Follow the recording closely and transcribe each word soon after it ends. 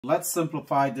Let's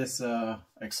simplify this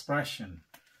expression.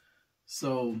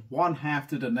 So 1/2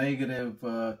 to the negative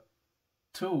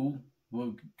 2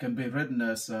 can be written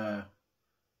as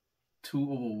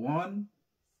 2/1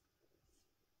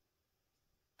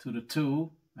 to the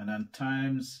 2, and then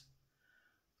times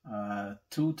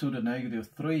 2 to the negative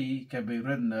 3 can be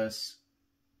written as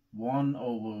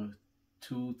 1/2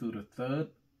 to the third,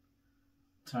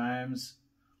 times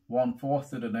 1/4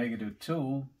 to the negative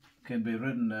 2 can be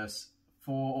written as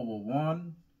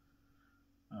 4/1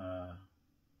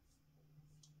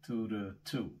 to the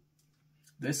 2.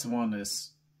 This one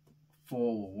is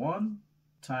 4/1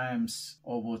 times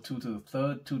over 2 to the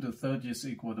third. 2 to the third is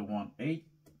equal to 1/8.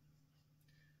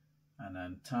 And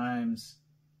then times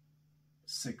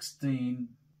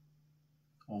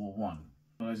 16/1.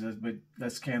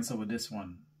 Let's cancel with this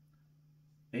one.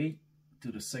 8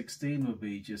 to the 16 will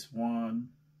be just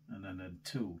 1 and then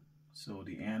 2. So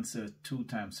the answer 2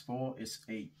 times 4 is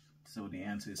 8. So the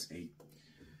answer is 8.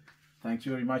 Thank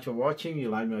you very much for watching. If you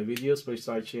like my videos, please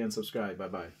like, share, and subscribe.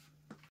 Bye-bye.